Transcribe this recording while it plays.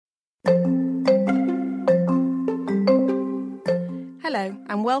Hello,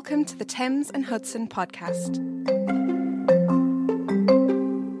 and welcome to the Thames and Hudson podcast.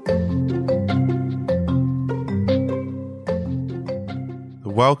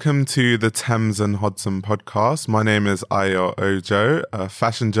 Welcome to the Thames and Hudson podcast. My name is Ayo Ojo, a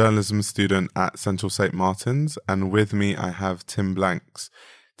fashion journalism student at Central St. Martin's, and with me I have Tim Blanks.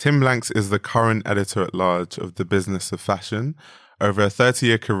 Tim Blanks is the current editor-at-large of The Business of Fashion. Over a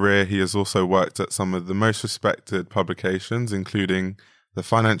 30-year career, he has also worked at some of the most respected publications, including the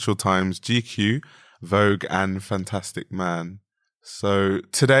Financial Times, GQ, Vogue, and Fantastic Man. So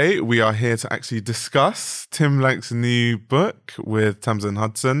today we are here to actually discuss Tim Blanks' new book with Thames and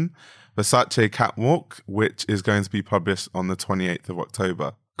Hudson, Versace Catwalk, which is going to be published on the 28th of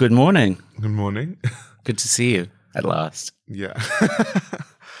October. Good morning. Good morning. Good to see you at last. Yeah.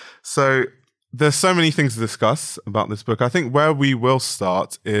 So there's so many things to discuss about this book. I think where we will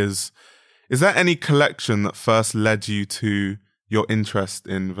start is there any collection that first led you to your interest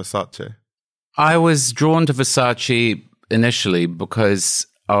in Versace? I was drawn to Versace initially because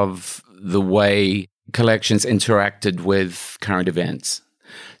of the way collections interacted with current events.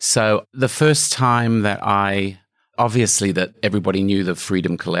 So the first time that obviously that everybody knew the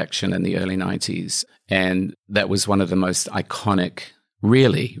Freedom collection in the early 90s, and that was one of the most iconic,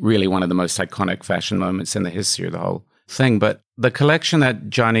 really one of the most iconic fashion moments in the history of the whole thing. But the collection that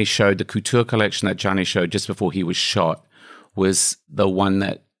Gianni showed, the couture collection that Gianni showed just before he was shot, was the one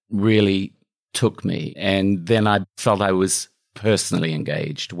that really took me. And then I felt I was personally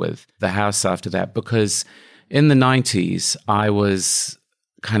engaged with the house after that, because in the 90s, I was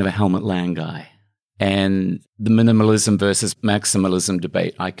kind of a Helmut Lang guy. And the minimalism versus maximalism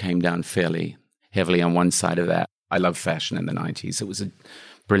debate, I came down fairly heavily on one side of that. I love fashion in the 90s. It was a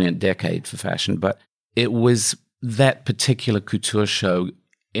brilliant decade for fashion, but it was that particular couture show,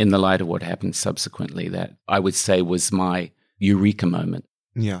 in the light of what happened subsequently, that I would say was my eureka moment.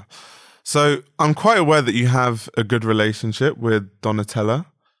 Yeah. So I'm quite aware that you have a good relationship with Donatella.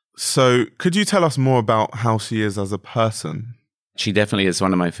 So could you tell us more about how she is as a person? She definitely is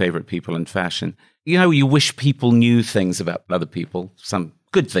one of my favorite people in fashion. You know, you wish people knew things about other people, some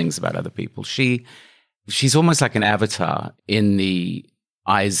good things about other people. She's almost like an avatar in the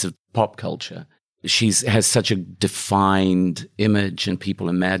eyes of pop culture. She has such a defined image, and people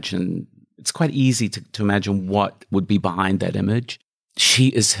imagine, it's quite easy to imagine what would be behind that image. She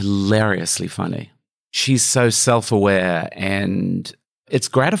is hilariously funny. She's so self-aware, and it's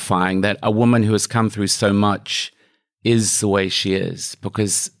gratifying that a woman who has come through so much is the way she is,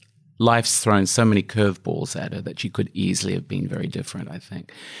 because life's thrown so many curveballs at her that she could easily have been very different, I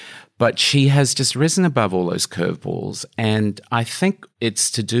think. But she has just risen above all those curveballs, and I think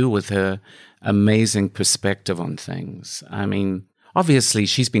it's to do with her amazing perspective on things. I mean, obviously,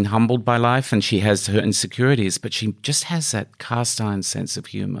 she's been humbled by life and she has her insecurities, but she just has that cast iron sense of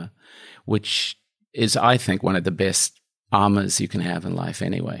humor, which is, I think, one of the best armors you can have in life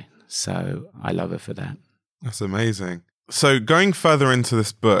anyway. So I love her for that. That's amazing. So going further into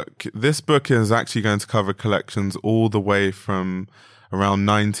this book is actually going to cover collections all the way from around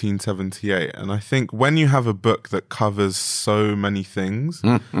 1978. And I think when you have a book that covers so many things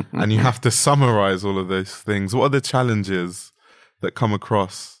and you have to summarize all of those things, what are the challenges that come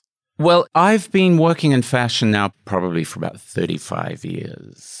across? Well, I've been working in fashion now probably for about 35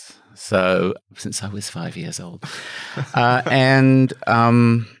 years. So since I was 5 years old. And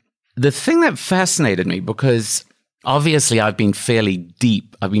the thing that fascinated me, because obviously I've been fairly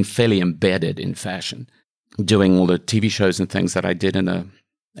embedded in fashion, doing all the TV shows and things that I did in the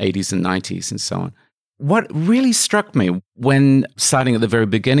 80s and 90s and so on. What really struck me when starting at the very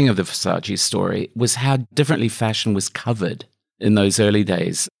beginning of the Versace story was how differently fashion was covered in those early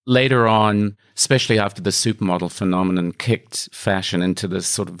days. Later on, especially after the supermodel phenomenon kicked fashion into the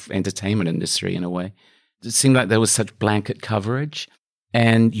sort of entertainment industry in a way, it seemed like there was such blanket coverage,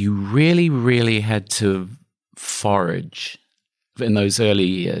 and you really, really had to forage in those early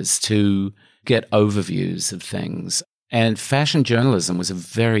years to get overviews of things. And fashion journalism was a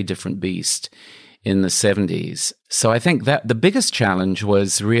very different beast in the 70s. So I think that the biggest challenge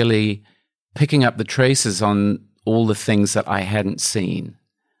was really picking up the traces on all the things that I hadn't seen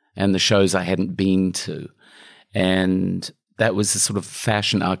and the shows I hadn't been to. And that was the sort of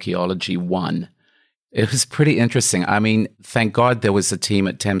fashion archaeology one. It was pretty interesting. I mean, thank God there was a team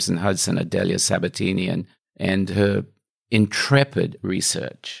at Thames and Hudson, Adelia Sabatini, and her intrepid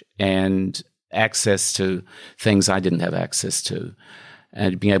research and access to things I didn't have access to,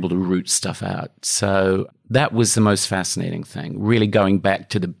 and being able to root stuff out. So that was the most fascinating thing, really going back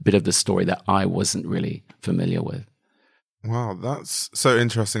to the bit of the story that I wasn't really familiar with. Wow, that's so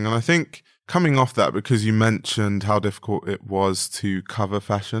interesting. And I think coming off that, because you mentioned how difficult it was to cover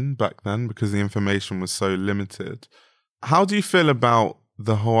fashion back then because the information was so limited, how do you feel about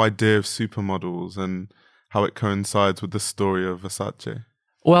the whole idea of supermodels and how it coincides with the story of Versace?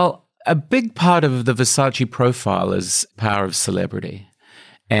 Well, a big part of the Versace profile is power of celebrity.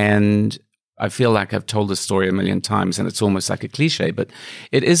 And I feel like I've told this story a million times and it's almost like a cliche, but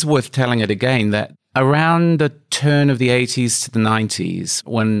it is worth telling it again that around the turn of the 80s to the 90s,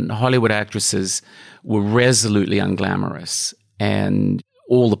 when Hollywood actresses were resolutely unglamorous and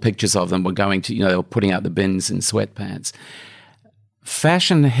all the pictures of them were going to, they were putting out the bins in sweatpants,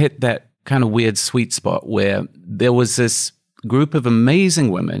 fashion hit that kind of weird sweet spot where there was this group of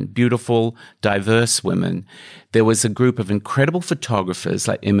amazing women, beautiful, diverse women. There was a group of incredible photographers,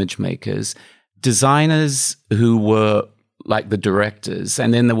 like image makers, designers who were like the directors,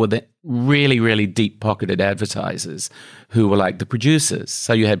 and then there were the really, really deep-pocketed advertisers who were like the producers.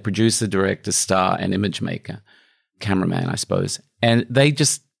 So you had producer, director, star, and image maker, cameraman, I suppose. And they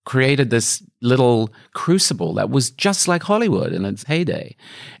just created this little crucible that was just like Hollywood in its heyday.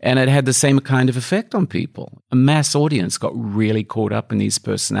 And it had the same kind of effect on people. A mass audience got really caught up in these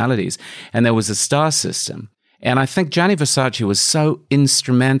personalities. And there was a star system. And I think Gianni Versace was so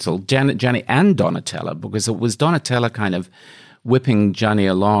instrumental, Gianni and Donatella, because it was Donatella kind of whipping Gianni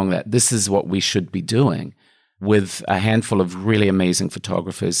along that this is what we should be doing, with a handful of really amazing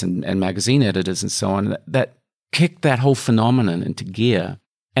photographers and magazine editors and so on, that kicked that whole phenomenon into gear.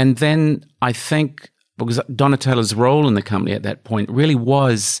 And then I think, because Donatella's role in the company at that point really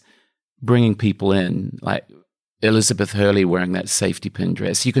was bringing people in, like Elizabeth Hurley wearing that safety pin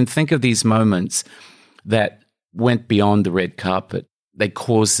dress. You can think of these moments that went beyond the red carpet. They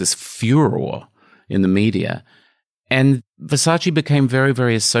caused this furor in the media. And Versace became very,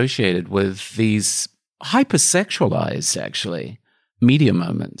 very associated with these hypersexualized, actually, media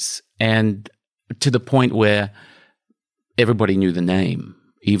moments. And to the point where everybody knew the name,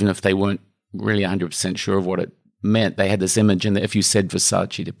 even if they weren't really 100% sure of what it meant. They had this image, and if you said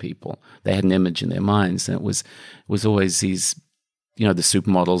Versace to people, they had an image in their minds. And it was always these, the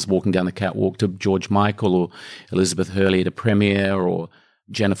supermodels walking down the catwalk to George Michael or Elizabeth Hurley at a premiere or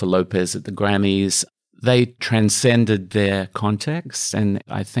Jennifer Lopez at the Grammys. They transcended their context. And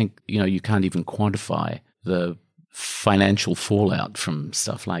I think, you can't even quantify the financial fallout from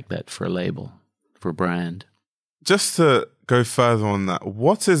stuff like that for a label, for a brand. Just to go further on that,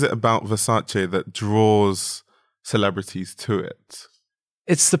 what is it about Versace that draws celebrities to it?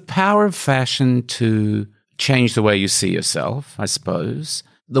 It's the power of fashion to change the way you see yourself, I suppose.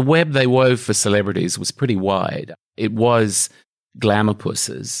 The web they wove for celebrities was pretty wide. It was glamour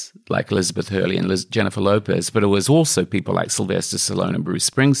pusses like Elizabeth Hurley and Jennifer Lopez, but it was also people like Sylvester Stallone and Bruce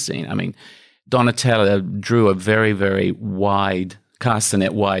Springsteen. I mean, Donatella drew a very, very wide, cast the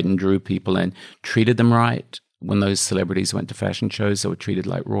net wide and drew people in, treated them right. When those celebrities went to fashion shows, they were treated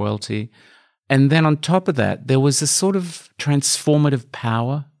like royalty. And then on top of that, there was a sort of transformative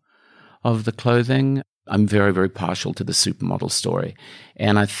power of the clothing. I'm very, very partial to the supermodel story.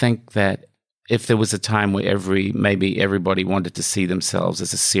 And I think that if there was a time where maybe everybody wanted to see themselves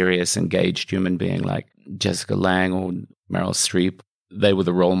as a serious, engaged human being like Jessica Lange or Meryl Streep, they were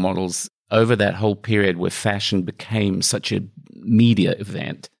the role models. Over that whole period where fashion became such a media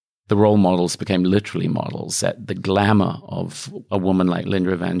event, the role models became literally models. That the glamour of a woman like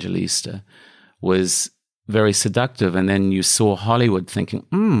Linda Evangelista was very seductive. And then you saw Hollywood thinking,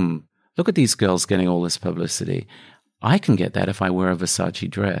 look at these girls getting all this publicity. I can get that if I wear a Versace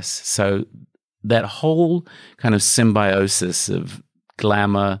dress. So that whole kind of symbiosis of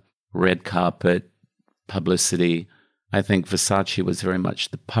glamour, red carpet, publicity, I think Versace was very much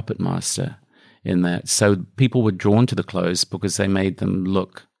the puppet master in that. So people were drawn to the clothes because they made them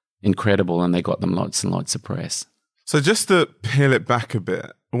look incredible and they got them lots and lots of press. So just to peel it back a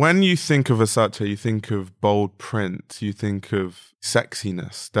bit, when you think of Versace, you think of bold print, you think of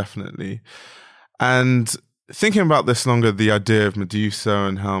sexiness, definitely. And thinking about this longer, the idea of Medusa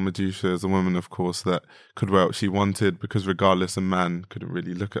and how Medusa is a woman, of course, that could wear what she wanted because regardless, a man couldn't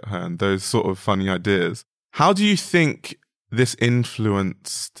really look at her, and those sort of funny ideas. How do you think this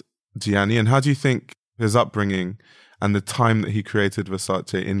influenced Gianni, and how do you think his upbringing and the time that he created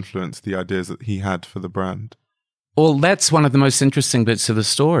Versace influenced the ideas that he had for the brand? Well, that's one of the most interesting bits of the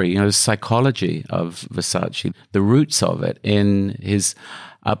story, the psychology of Versace, the roots of it in his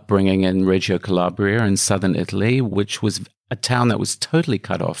upbringing in Reggio Calabria in southern Italy, which was a town that was totally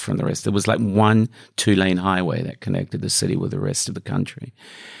cut off from the rest. There was like one 2-lane highway that connected the city with the rest of the country.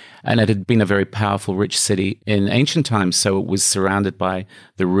 And it had been a very powerful, rich city in ancient times, so it was surrounded by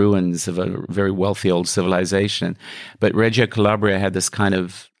the ruins of a very wealthy old civilization. But Reggio Calabria had this kind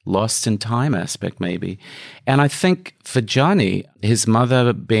of lost in time aspect, maybe. And I think for Gianni, his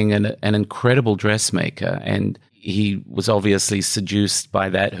mother being an incredible dressmaker, and he was obviously seduced by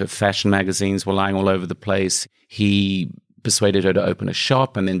that. Her fashion magazines were lying all over the place. He persuaded her to open a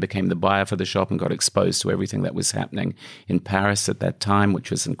shop and then became the buyer for the shop and got exposed to everything that was happening in Paris at that time, which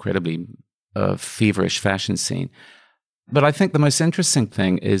was incredibly feverish fashion scene. But I think the most interesting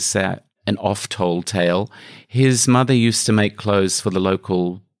thing is that, an oft-told tale, his mother used to make clothes for the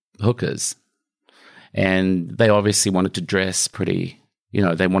local hookers. And they obviously wanted to dress pretty,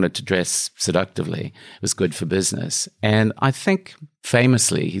 they wanted to dress seductively. It was good for business. And I think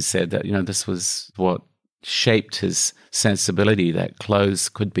famously he said that, this was what shaped his sensibility, that clothes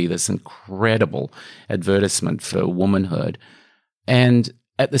could be this incredible advertisement for womanhood. And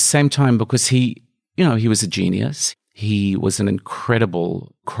at the same time, because he was a genius, he was an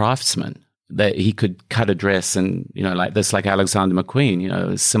incredible craftsman, that he could cut a dress and, like Alexander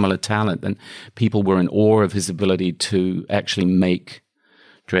McQueen, similar talent. And people were in awe of his ability to actually make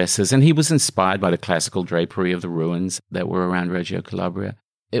dresses. And he was inspired by the classical drapery of the ruins that were around Reggio Calabria.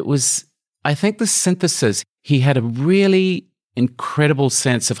 It was, I think, the synthesis. He had a really incredible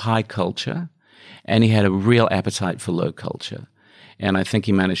sense of high culture, and he had a real appetite for low culture. And I think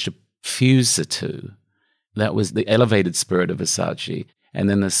he managed to fuse the two. That was the elevated spirit of Versace, and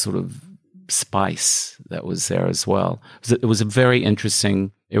then this sort of spice that was there as well. It was a very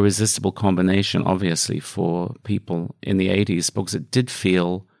interesting, irresistible combination, obviously, for people in the 80s, because it did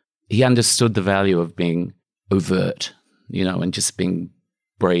feel, he understood the value of being overt, and just being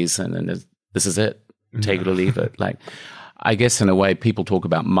brazen, and this is it, take it or leave it. Like, I guess in a way, people talk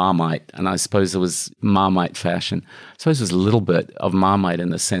about Marmite, and I suppose there was Marmite fashion. I suppose there was a little bit of Marmite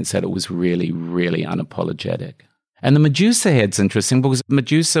in the sense that it was really, really unapologetic. And the Medusa head's interesting because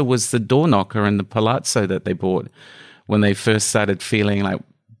Medusa was the door knocker in the Palazzo that they bought when they first started feeling like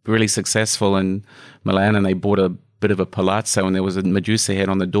really successful in Milan, and they bought a bit of a Palazzo, and there was a Medusa head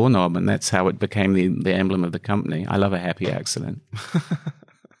on the doorknob, and that's how it became the emblem of the company. I love a happy accident.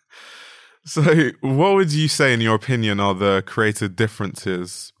 So what would you say, in your opinion, are the creative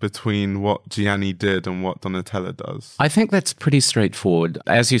differences between what Gianni did and what Donatella does? I think that's pretty straightforward.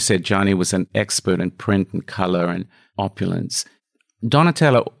 As you said, Gianni was an expert in print and color and opulence.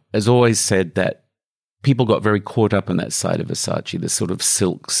 Donatella has always said that people got very caught up in that side of Versace, the sort of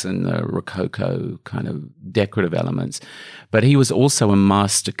silks and the Rococo kind of decorative elements. But he was also a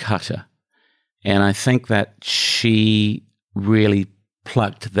master cutter. And I think that she really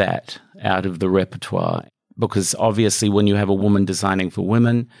plucked that out of the repertoire, because obviously when you have a woman designing for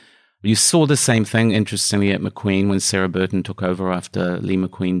women, you saw the same thing, interestingly, at McQueen when Sarah Burton took over after Lee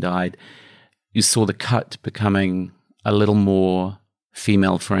McQueen died. You saw the cut becoming a little more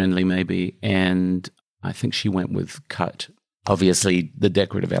female-friendly maybe, and I think she went with cut. Obviously, the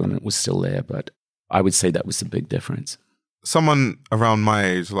decorative element was still there, but I would say that was the big difference. Someone around my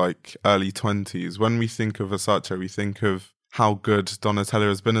age, like early 20s, when we think of Versace, we think of how good Donatella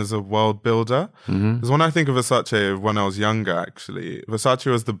has been as a world builder. Because when I think of Versace when I was younger, actually, Versace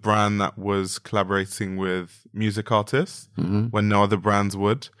was the brand that was collaborating with music artists when no other brands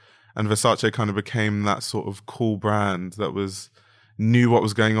would. And Versace kind of became that sort of cool brand that knew what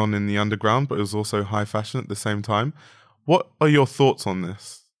was going on in the underground, but it was also high fashion at the same time. What are your thoughts on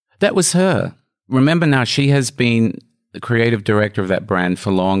this? That was her. Remember now, she has been the creative director of that brand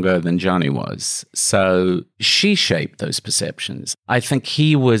for longer than Gianni was. So she shaped those perceptions. I think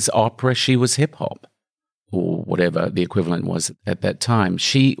he was opera, she was hip hop, or whatever the equivalent was at that time.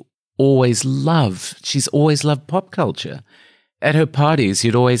 She's always loved pop culture. At her parties,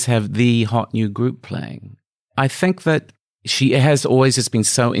 you'd always have the hot new group playing. I think that she has always just been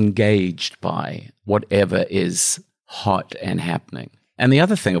so engaged by whatever is hot and happening. And the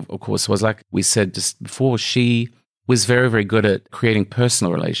other thing, of course, was, like we said just before, she was very, very good at creating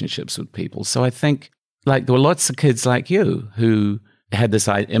personal relationships with people. So I think, like, there were lots of kids like you who had this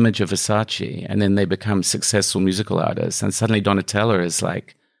image of Versace, and then they become successful musical artists, and suddenly Donatella is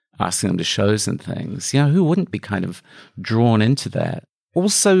like asking them to shows and things. Who wouldn't be kind of drawn into that?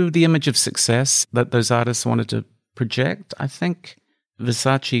 Also, the image of success that those artists wanted to project, I think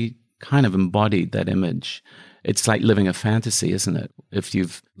Versace kind of embodied that image. It's like living a fantasy, isn't it? If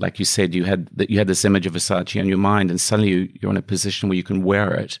you've, like you said, you had this image of Versace in your mind, and suddenly you're in a position where you can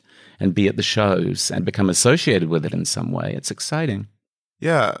wear it and be at the shows and become associated with it in some way. It's exciting.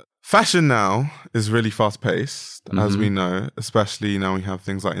 Yeah. Fashion now is really fast-paced, as we know, especially now we have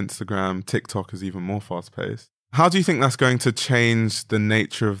things like Instagram. TikTok is even more fast-paced. How do you think that's going to change the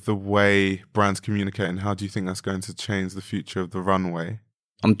nature of the way brands communicate, and how do you think that's going to change the future of the runway?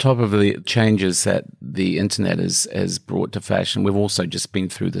 On top of the changes that the internet has brought to fashion, we've also just been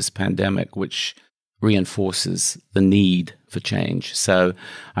through this pandemic, which reinforces the need for change. So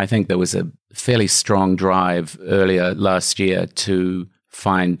I think there was a fairly strong drive earlier last year to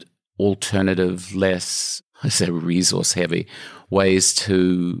find alternative, less, I say, resource-heavy ways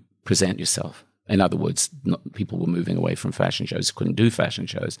to present yourself. In other words, people were moving away from fashion shows, couldn't do fashion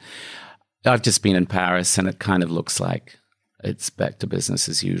shows. I've just been in Paris, and it kind of looks like it's back to business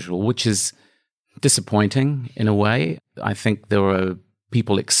as usual, which is disappointing in a way. I think there were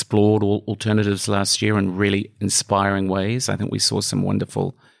people explored alternatives last year in really inspiring ways. I think we saw some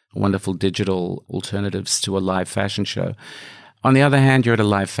wonderful digital alternatives to a live fashion show. On the other hand, you're at a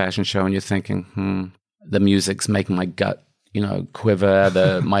live fashion show and you're thinking, the music's making my gut,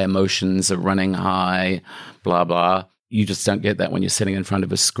 quiver, my emotions are running high, blah, blah. You just don't get that when you're sitting in front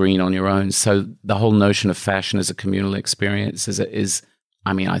of a screen on your own. So the whole notion of fashion as a communal experience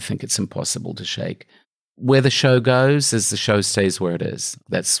I think it's impossible to shake. Where the show goes is the show stays where it is.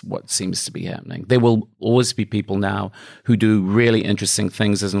 That's what seems to be happening. There will always be people now who do really interesting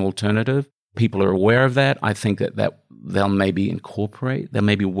things as an alternative. People are aware of that. I think that they'll maybe they'll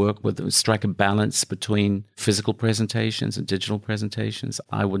maybe work with, strike a balance between physical presentations and digital presentations.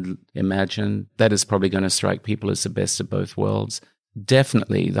 I would imagine that is probably going to strike people as the best of both worlds.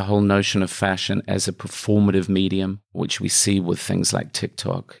 Definitely the whole notion of fashion as a performative medium, which we see with things like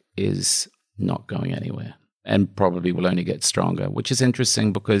TikTok, is not going anywhere and probably will only get stronger, which is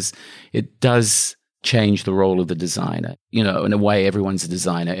interesting because it does change the role of the designer. In a way, everyone's a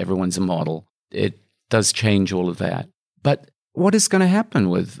designer, everyone's a model. It does change all of that. But what is going to happen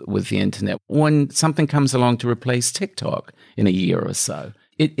with the internet when something comes along to replace TikTok in a year or so?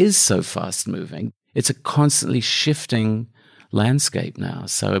 It is so fast moving. It's a constantly shifting landscape now.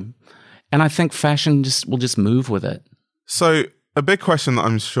 And I think fashion will just move with it. So a big question that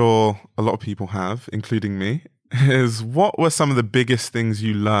I'm sure a lot of people have, including me, is what were some of the biggest things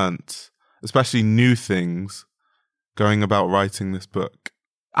you learnt, especially new things, going about writing this book?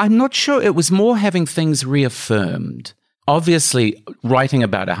 I'm not sure. It was more having things reaffirmed. Obviously, writing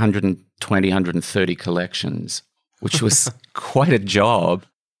about 120, 130 collections, which was quite a job.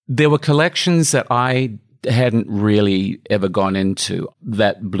 There were collections that I hadn't really ever gone into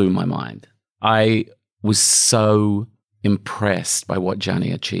that blew my mind. I was so impressed by what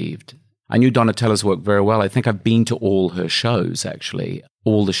Gianni achieved. I knew Donatella's work very well. I think I've been to all her shows, actually.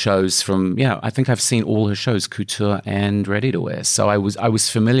 All the shows I think I've seen all her shows, couture and ready-to-wear. So I was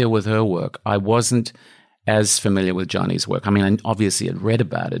familiar with her work. I wasn't as familiar with Gianni's work. I mean, I obviously had read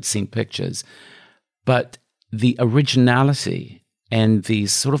about it, seen pictures. But the originality and the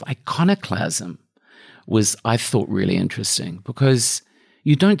sort of iconoclasm was, I thought, really interesting because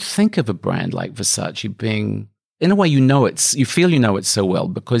you don't think of a brand like Versace being, in a way, you feel you know it so well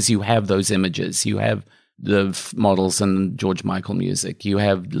because you have those images. You have the models and George Michael music. You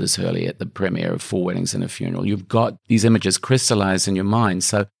have Liz Hurley at the premiere of Four Weddings and a Funeral. You've got these images crystallized in your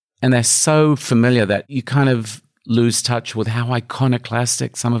mind. And they're so familiar that you kind of lose touch with how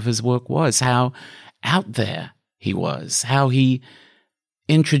iconoclastic some of his work was, how out there he was, how he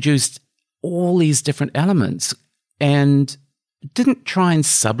introduced all these different elements and didn't try and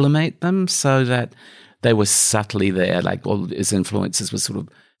sublimate them so that they were subtly there, like all his influences were sort of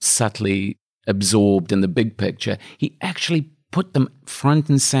subtly absorbed in the big picture. He actually put them front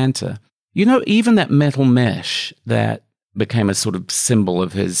and center. Even that metal mesh that became a sort of symbol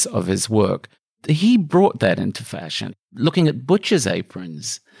of his work, he brought that into fashion. Looking at butcher's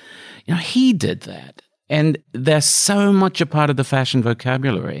aprons, he did that. And they're so much a part of the fashion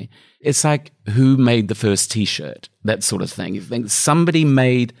vocabulary. It's like, who made the first T-shirt? That sort of thing. You think somebody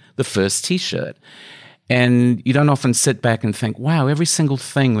made the first T-shirt. And you don't often sit back and think, wow, every single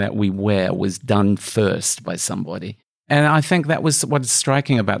thing that we wear was done first by somebody. And I think that was what's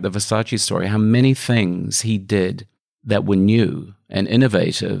striking about the Versace story, how many things he did that were new and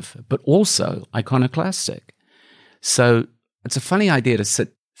innovative, but also iconoclastic. So it's a funny idea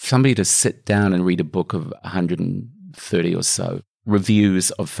somebody to sit down and read a book of 130 or so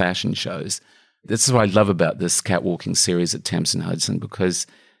reviews of fashion shows. This is what I love about this catwalking series at Thames and Hudson, because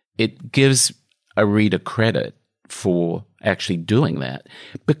it gives a reader credit for actually doing that,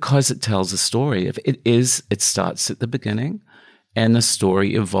 because it tells a story. It starts at the beginning and the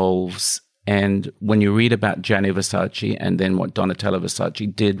story evolves. And when you read about Gianni Versace and then what Donatella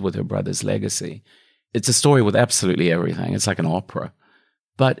Versace did with her brother's legacy, it's a story with absolutely everything. It's like an opera.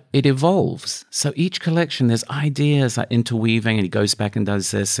 but it evolves. So each collection, there's ideas like interweaving, and he goes back and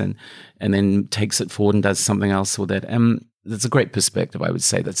does this and then takes it forward and does something else with it. And that's a great perspective, I would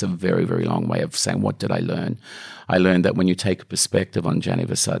say. That's a very, very long way of saying, what did I learn? I learned that when you take a perspective on Gianni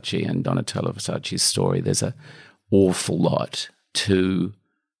Versace and Donatello Versace's story, there's an awful lot to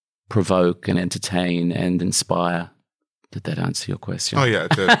provoke and entertain and inspire. Did that answer your question? Oh, yeah,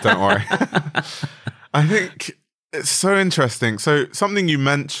 it did. Don't worry. I think it's so interesting. So something you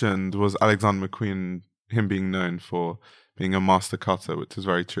mentioned was Alexander McQueen, him being known for being a master cutter, which is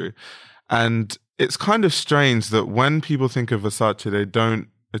very true. And it's kind of strange that when people think of Versace, they don't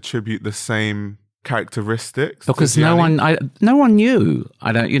attribute the same characteristics. Because no one knew.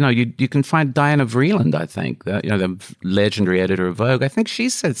 I don't. You can find Diana Vreeland, I think, the legendary editor of Vogue. I think she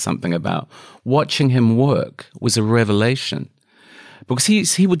said something about watching him work was a revelation. Because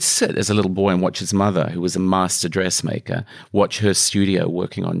he would sit as a little boy and watch his mother, who was a master dressmaker, watch her studio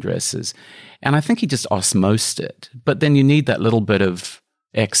working on dresses. And I think he just osmosed it. But then you need that little bit of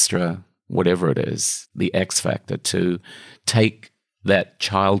extra, whatever it is, the X factor, to take that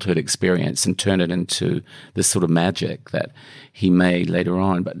childhood experience and turn it into this sort of magic that he made later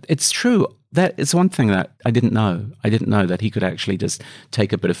on. But it's true. That is one thing that I didn't know. I didn't know that he could actually just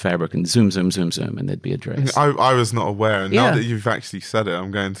take a bit of fabric and zoom, zoom, zoom, zoom, and there'd be a dress. I was not aware. And now that you've actually said it,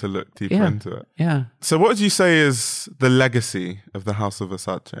 I'm going to look deeper into it. Yeah. So what would you say is the legacy of the House of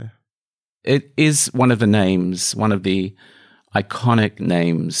Versace? It is one of the names, one of the iconic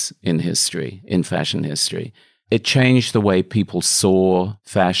names in history, in fashion history. It changed the way people saw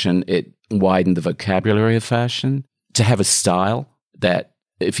fashion. It widened the vocabulary of fashion. To have a style that,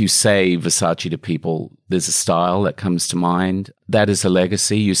 if you say Versace to people, there's a style that comes to mind. That is a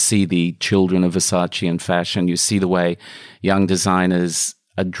legacy. You see the children of Versace in fashion. You see the way young designers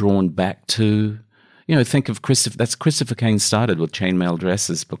are drawn back to, think of Christopher. That's Christopher Kane started with chainmail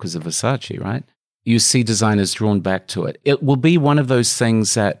dresses because of Versace, right? You see designers drawn back to it. It will be one of those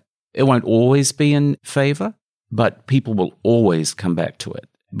things that it won't always be in favor, but people will always come back to it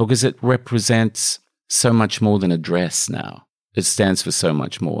because it represents so much more than a dress now. It stands for so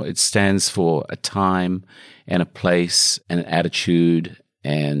much more. It stands for a time and a place and an attitude.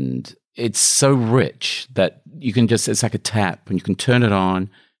 And it's so rich that you can it's like a tap, and you can turn it on.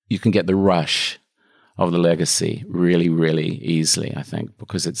 You can get the rush of the legacy really, really easily, I think,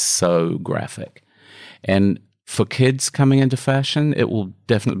 because it's so graphic. And for kids coming into fashion, it will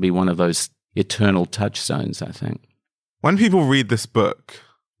definitely be one of those eternal touchstones, I think. When people read this book,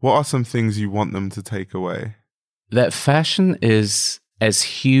 what are some things you want them to take away? That fashion is as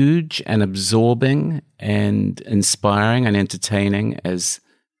huge and absorbing and inspiring and entertaining as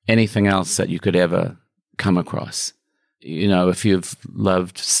anything else that you could ever come across. If you've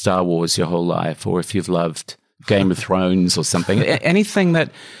loved Star Wars your whole life, or if you've loved Game of Thrones or something, anything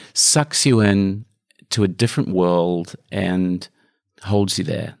that sucks you in to a different world and holds you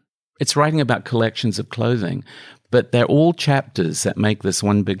there. It's writing about collections of clothing, but they're all chapters that make this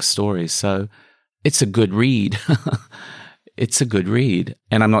one big story. So it's a good read. It's a good read.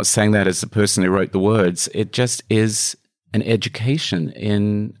 And I'm not saying that as the person who wrote the words. It just is an education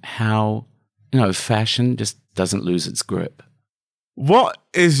in how, fashion just doesn't lose its grip. What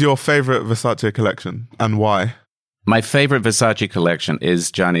is your favorite Versace collection and why? My favorite Versace collection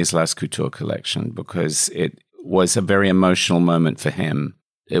is Gianni's Last Couture collection because it was a very emotional moment for him.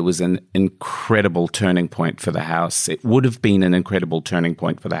 It was an incredible turning point for the house. It would have been an incredible turning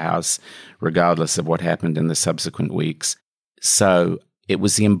point for the house, regardless of what happened in the subsequent weeks. So it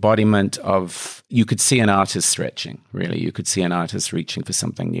was the embodiment of, you could see an artist stretching, really. You could see an artist reaching for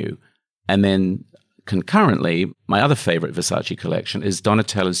something new. And then concurrently, my other favorite Versace collection is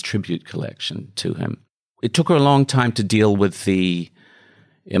Donatella's tribute collection to him. It took her a long time to deal with the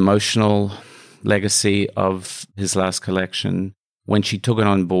emotional legacy of his last collection. When she took it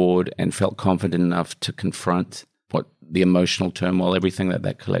on board and felt confident enough to confront what the emotional turmoil, everything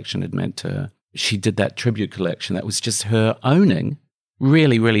that collection had meant to her, she did that tribute collection that was just her owning,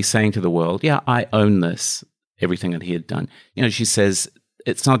 really, really saying to the world, yeah, I own this, everything that he had done. She says,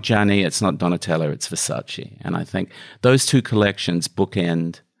 it's not Gianni, it's not Donatello, it's Versace. And I think those two collections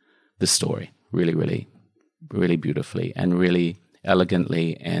bookend the story really, really, really beautifully and really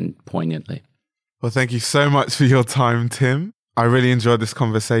elegantly and poignantly. Well, thank you so much for your time, Tim. I really enjoyed this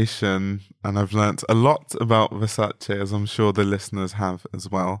conversation and I've learnt a lot about Versace, as I'm sure the listeners have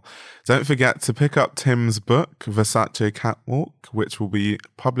as well. Don't forget to pick up Tim's book, Versace Catwalk, which will be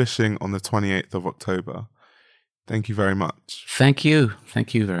publishing on the 28th of October. Thank you very much. Thank you.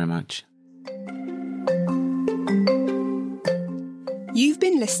 Thank you very much. You've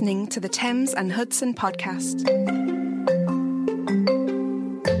been listening to the Thames and Hudson podcast.